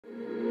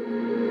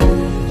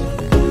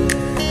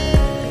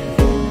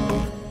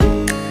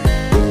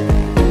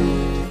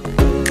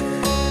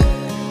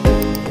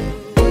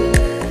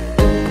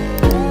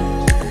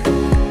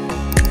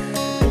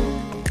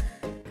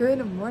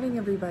morning,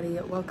 everybody.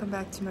 Welcome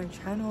back to my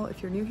channel.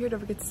 If you're new here,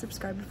 don't forget to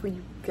subscribe before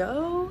you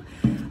go.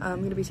 I'm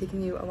going to be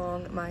taking you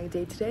along my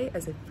day today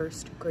as a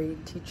first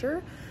grade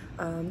teacher.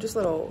 Just a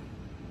little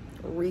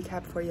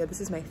recap for you. This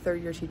is my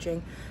third year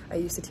teaching. I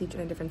used to teach in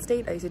a different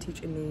state. I used to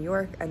teach in New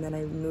York, and then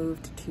I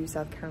moved to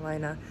South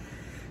Carolina,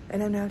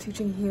 and I'm now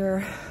teaching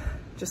here.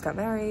 Just got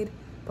married,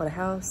 bought a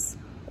house,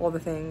 all the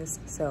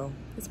things. So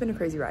it's been a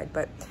crazy ride,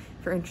 but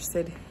if you're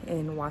interested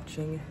in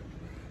watching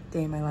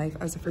day in my life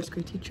as a first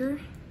grade teacher,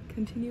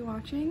 continue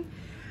watching.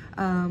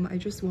 I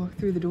just walked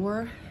through the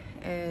door,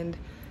 and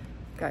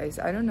guys,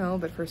 I don't know,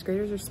 but first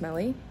graders are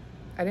smelly.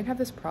 I didn't have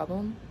this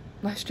problem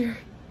last year.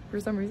 For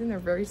some reason, they're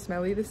very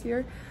smelly this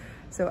year.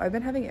 So I've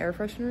been having air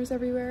fresheners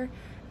everywhere,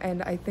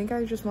 and I think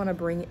I just want to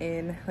bring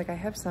in, like, I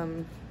have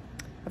some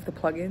of the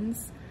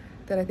plugins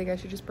that I think I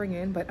should just bring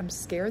in, but I'm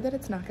scared that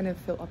it's not going to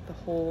fill up the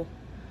whole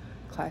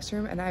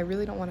classroom, and I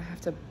really don't want to have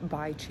to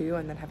buy two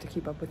and then have to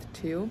keep up with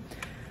two.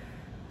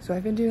 So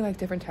I've been doing like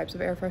different types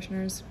of air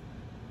fresheners.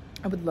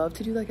 I would love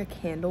to do like a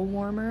candle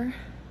warmer,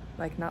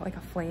 like not like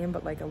a flame,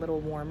 but like a little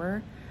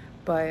warmer,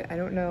 but I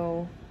don't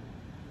know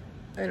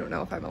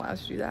if I'm allowed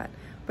to do that.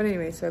 But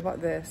anyway, so I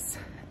bought this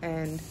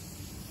and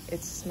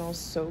it smells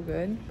so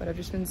good, but I've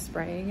just been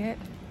spraying it,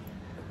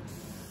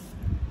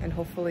 and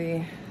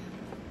hopefully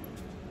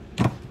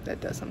that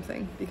does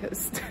something,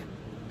 because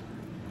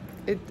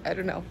I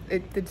don't know,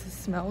 the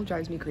smell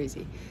drives me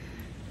crazy.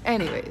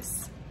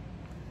 Anyways,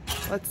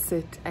 let's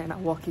sit and I'll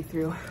walk you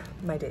through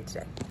my day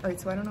today. All right,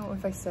 so I don't know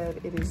if I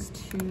said it is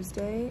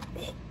Tuesday.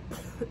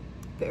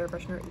 The air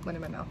freshener went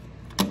in my mouth.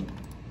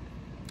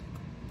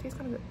 Tastes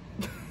kind of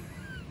good.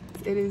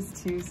 It is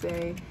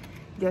Tuesday.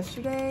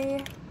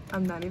 Yesterday,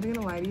 I'm not even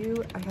gonna lie to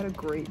you, I had a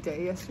great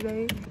day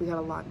yesterday. We got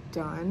a lot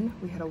done.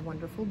 We had a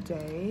wonderful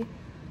day,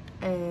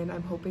 and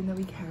I'm hoping that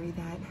we carry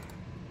that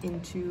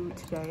into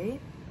today.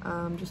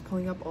 Just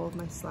pulling up all of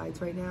my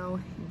slides right now.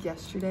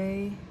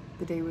 Yesterday,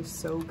 the day was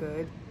so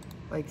good.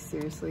 Like,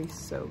 seriously,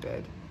 so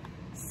good.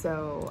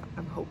 So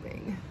I'm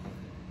hoping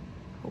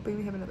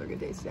we have another good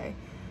day today.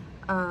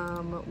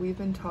 We've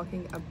been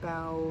talking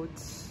about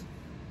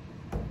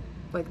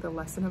like the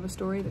lesson of a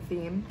story, the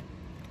theme.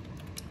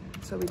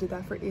 So we did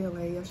that for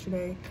ELA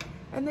yesterday,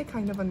 and they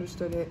kind of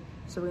understood it.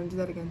 So we're gonna do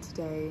that again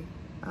today.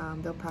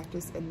 They'll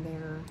practice in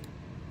their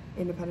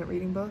independent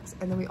reading books.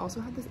 And then we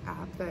also have this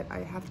app that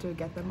I have to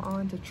get them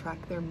on to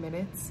track their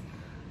minutes.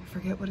 I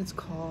forget what it's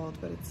called,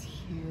 but it's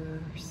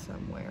here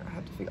somewhere. I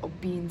have to figure, oh,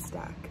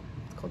 Beanstack.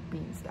 It's called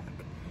Beanstack.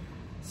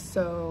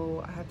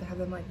 So I have to have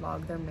them like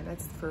log their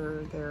minutes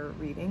for their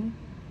reading.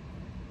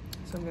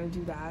 So I'm gonna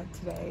do that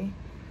today,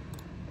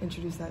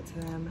 introduce that to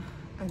them.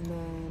 And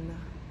then,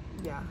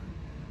 yeah,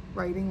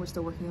 writing, we're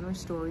still working on our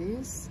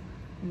stories.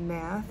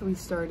 Math, we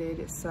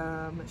started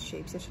some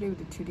shapes yesterday with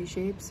the 2D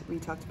shapes. We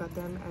talked about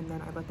them, and then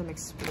I let them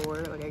explore.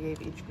 Like, I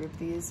gave each group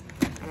these,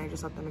 and I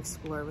just let them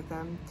explore with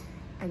them.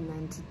 And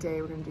then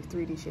today we're gonna do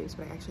 3D shapes,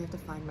 but I actually have to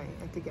find I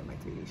have to get my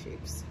 3D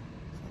shapes.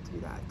 So I have to do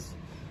that.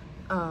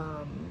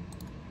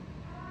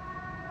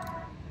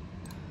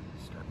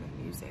 Start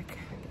my music,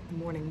 get the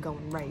morning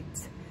going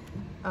right.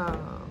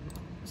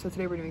 So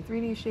today we're doing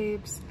 3D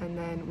shapes, and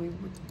then we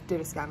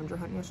did a scavenger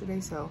hunt yesterday,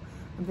 so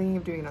I'm thinking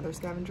of doing another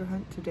scavenger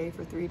hunt today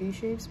for 3D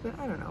shapes, but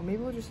I don't know, maybe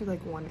we'll just do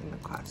like one in the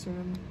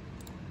classroom.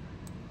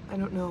 I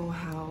don't know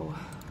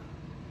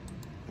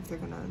if they're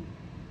gonna,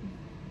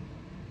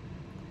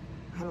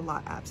 I had a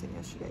lot absent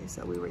yesterday,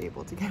 so we were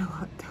able to get a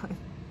lot done.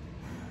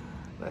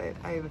 But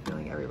I have a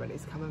feeling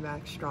everybody's coming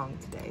back strong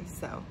today,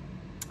 so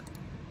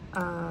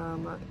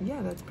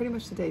yeah, that's pretty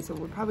much today. So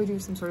we'll probably do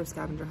some sort of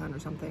scavenger hunt or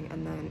something,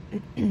 and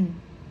then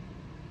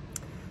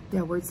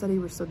yeah, word study,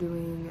 we're still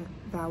doing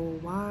vowel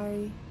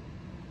Y.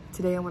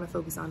 Today I want to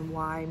focus on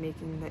Y,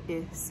 making the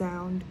I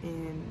sound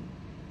in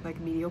like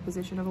medial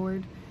position of a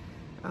word.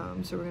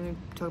 So we're going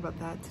to talk about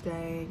that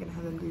today. Gonna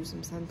have them do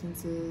some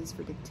sentences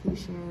for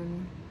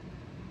dictation.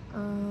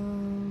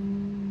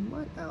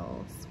 What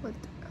else?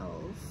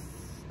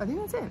 I think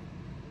that's it.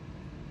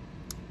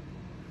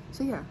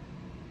 So yeah.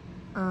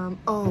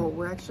 Oh,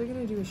 we're actually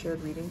gonna do a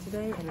shared reading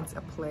today, and it's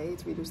a play,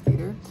 it's Reader's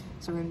Theater.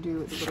 So we're gonna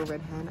do The Little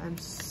Red Hen. I'm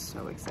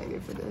so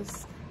excited for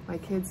this. My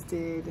kids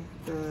did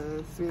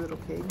the 3 Little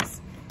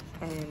Pigs,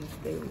 and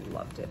they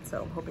loved it.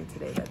 So I'm hoping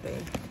today that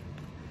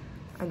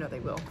I know they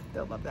will,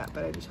 they'll love that,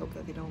 but I just hope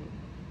that they don't,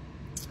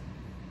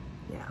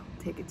 yeah,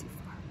 take it too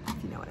far,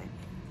 if you know what I mean.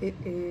 It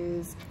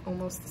is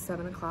almost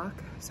 7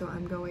 o'clock, so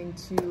I'm going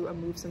to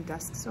move some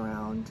desks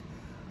around.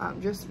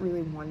 Just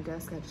really one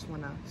desk I just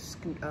want to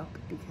scoot up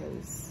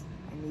because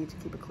I need to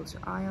keep a closer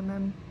eye on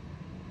them.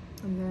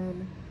 And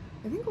then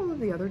I think all of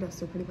the other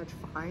desks are pretty much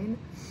fine.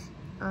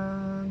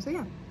 So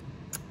yeah,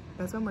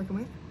 that's what I'm working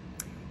with.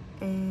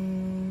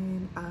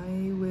 And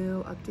I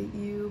will update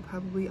you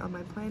probably on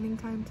my planning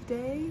time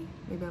today,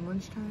 maybe on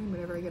lunchtime,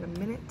 whenever I get a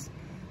minute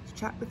to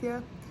chat with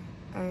you.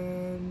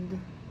 And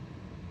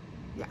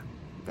yeah,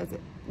 that's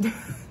it.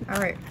 All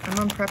right, I'm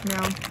on prep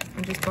now.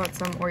 I just bought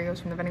some Oreos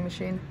from the vending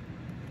machine.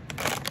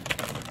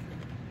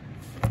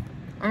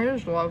 I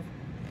just love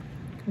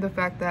the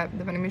fact that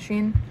the vending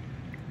machine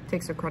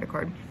takes their credit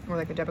card or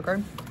like a debit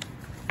card.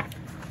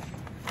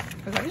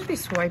 Because I just be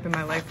swiping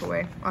my life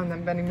away on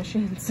them vending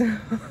machines.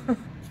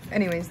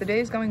 Anyways, the day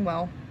is going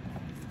well.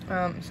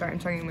 Sorry, I'm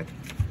talking with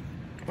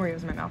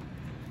Oreos in my mouth.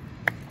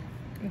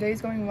 The day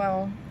is going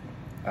well.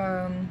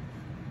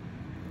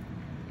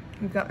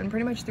 We've gotten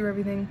pretty much through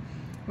everything.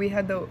 We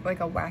had like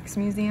a wax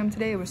museum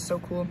today. It was so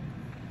cool.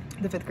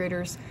 The 5th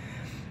graders,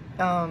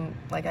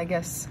 like I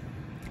guess,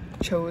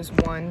 chose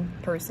one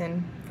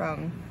person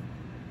from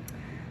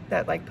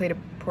that like played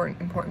an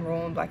important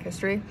role in Black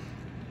history,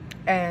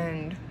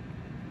 and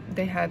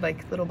they had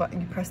like little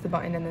button. You press the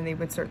button and then they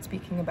would start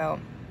speaking about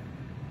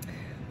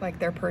like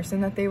their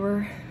person that they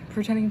were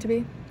pretending to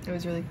be. It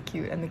was really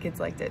cute and the kids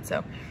liked it.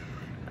 So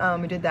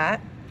we did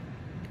that,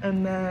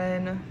 and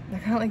then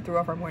that kind of like threw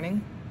off our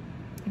morning,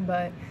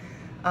 but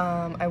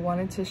I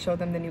wanted to show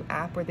them the new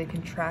app where they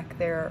can track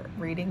their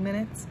reading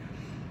minutes.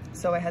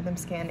 So I had them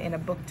scan in a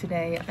book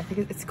today. I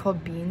think it's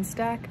called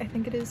Beanstack, I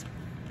think it is.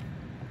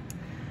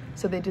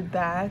 So they did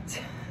that,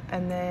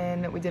 and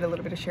then we did a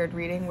little bit of shared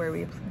reading where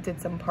we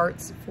did some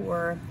parts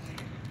for,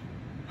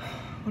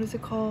 what is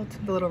it called?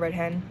 The Little Red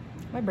Hen.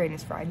 My brain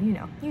is fried, you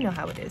know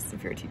how it is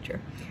if you're a teacher.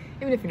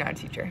 Even if you're not a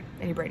teacher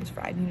and your brain is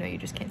fried, you know you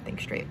just can't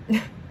think straight.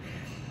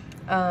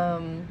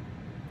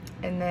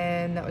 And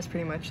then that was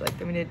pretty much like,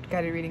 then we did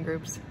guided reading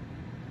groups,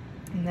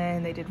 and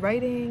then they did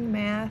writing,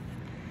 math,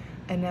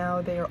 and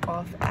now they are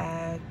off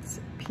at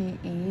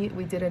PE.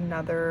 We did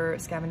another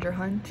scavenger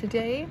hunt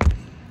today.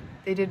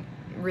 They did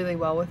really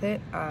well with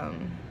it.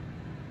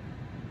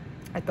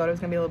 I thought it was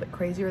gonna be a little bit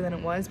crazier than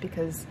it was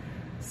because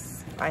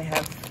I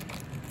have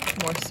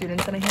more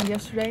students than I had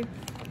yesterday.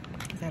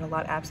 I had a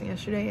lot absent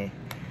yesterday.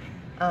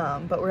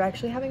 But we're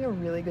actually having a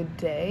really good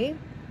day.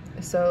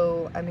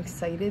 So I'm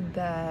excited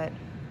that,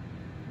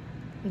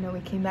 you know,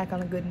 we came back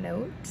on a good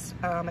note.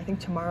 I think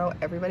tomorrow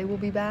everybody will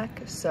be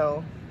back.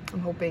 So I'm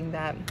hoping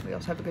that we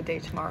also have a good day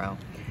tomorrow.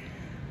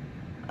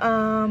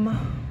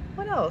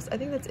 What else? I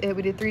think that's it.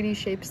 We did 3D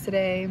shapes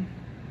today.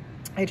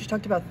 I just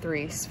talked about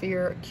 3,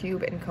 sphere,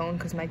 cube, and cone,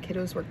 because my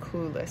kiddos were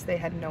clueless. They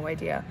had no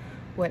idea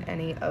what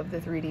any of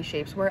the 3D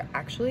shapes were.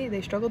 Actually,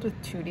 they struggled with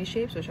 2D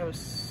shapes, which I was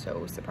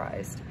so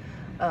surprised.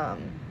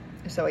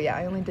 So yeah,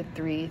 I only did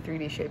 3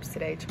 3D shapes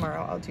today.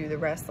 Tomorrow I'll do the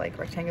rest, like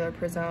rectangular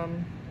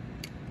prism,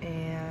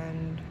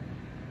 and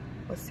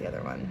what's the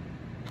other one?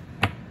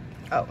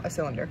 Oh, a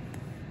cylinder.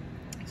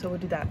 So we'll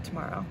do that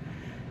tomorrow.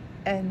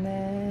 And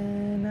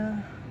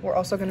then we're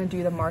also gonna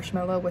do the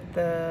marshmallow with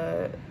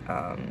the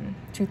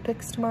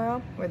toothpicks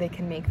tomorrow, where they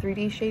can make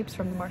 3D shapes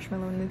from the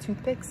marshmallow and the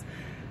toothpicks.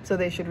 So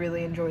they should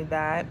really enjoy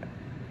that.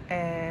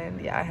 And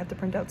yeah, I have to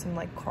print out some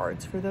like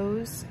cards for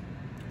those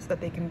so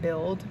that they can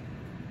build.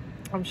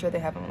 I'm sure they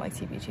have them on like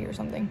TBT or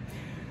something.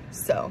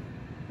 So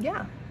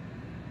yeah,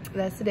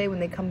 that's the day. When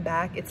they come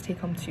back, it's Take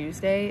Home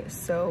Tuesday.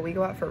 So we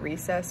go out for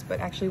recess, but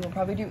actually we'll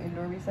probably do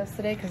indoor recess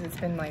today because it's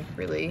been like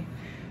really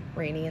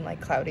rainy and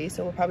like cloudy.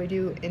 So we'll probably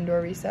do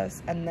indoor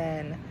recess, and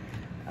then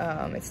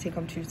it's Take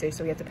Home Tuesday.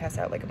 So we have to pass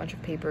out like a bunch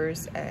of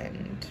papers,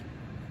 and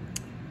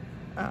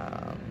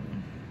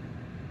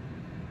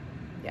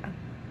yeah,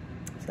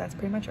 so that's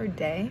pretty much our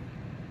day.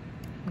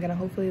 I'm gonna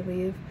hopefully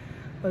leave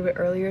a little bit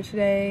earlier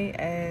today.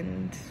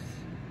 And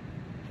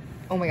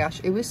oh my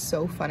gosh, it was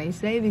so funny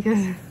today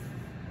because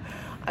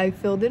I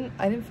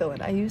didn't fill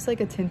in. I used like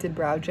a tinted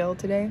brow gel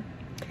today,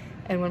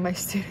 and one of my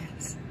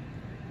students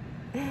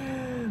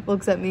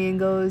looks at me and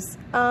goes,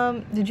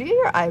 did you get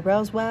your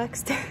eyebrows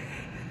waxed?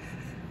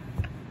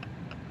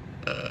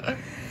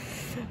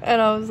 And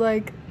I was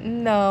like,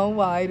 no,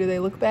 why? Do they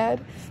look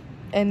bad?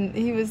 And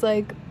he was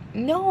like,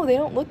 no, they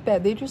don't look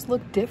bad. They just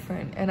look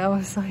different. And I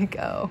was like,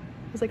 oh.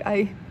 I was like,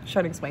 I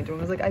tried to explain to him.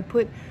 I was like, I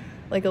put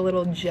like a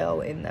little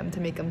gel in them to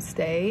make them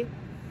stay.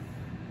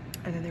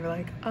 And then they were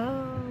like,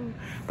 oh.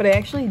 But I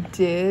actually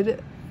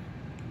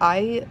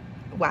I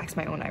waxed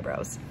my own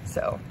eyebrows.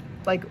 So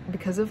like,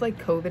 because of like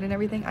COVID and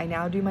everything, I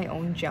now do my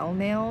own gel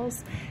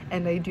nails,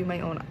 and I do my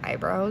own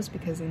eyebrows,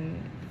 because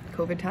in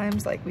COVID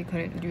times, like, we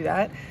couldn't do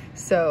that.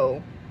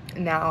 So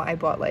now I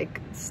bought like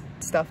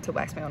stuff to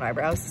wax my own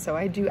eyebrows. So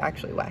I do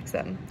actually wax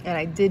them, and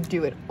I did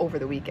do it over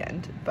the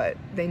weekend, but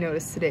they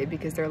noticed today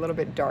because they're a little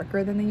bit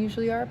darker than they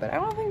usually are. But I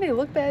don't think they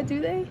look bad,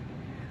 do they?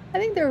 I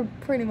think they're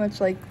pretty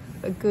much like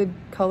a good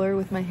color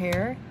with my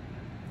hair.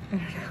 I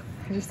don't know.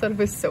 I just thought it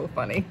was so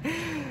funny.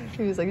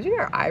 He was like, did you get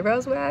your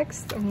eyebrows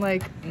waxed? I'm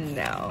like,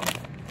 no.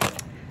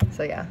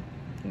 So yeah,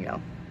 you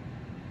know,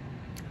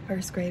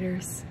 first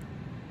graders,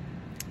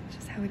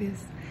 just how it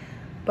is.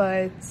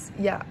 But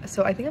yeah,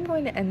 so I think I'm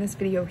going to end this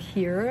video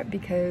here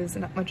because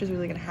not much is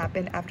really gonna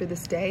happen after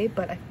this day.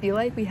 But I feel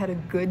like we had a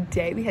good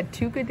day. We had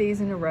 2 good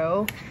days in a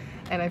row,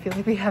 and I feel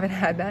like we haven't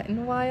had that in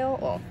a while.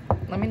 Well,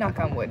 let me knock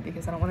on wood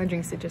because I don't want to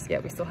jinx it just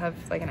yet. We still have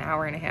like an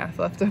hour and a half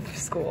left of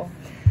school.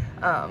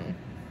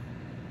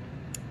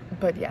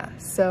 But yeah,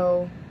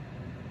 so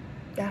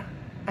yeah,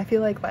 I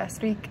feel like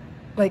last week,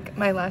 like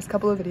my last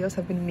couple of videos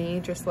have been me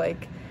just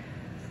like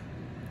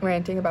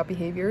ranting about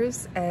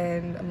behaviors,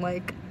 and I'm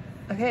like,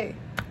 okay,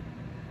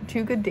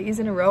 2 good days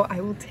in a row,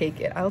 I will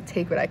take it. I'll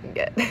take what I can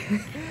get.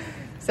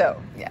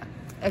 So yeah,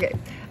 Okay,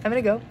 I'm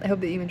gonna go. I hope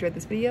that you enjoyed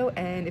this video,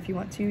 and if you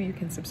want to, you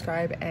can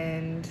subscribe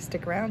and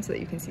stick around so that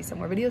you can see some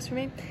more videos from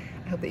me.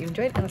 I hope that you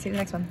enjoyed, and I'll see you in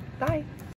the next one. Bye!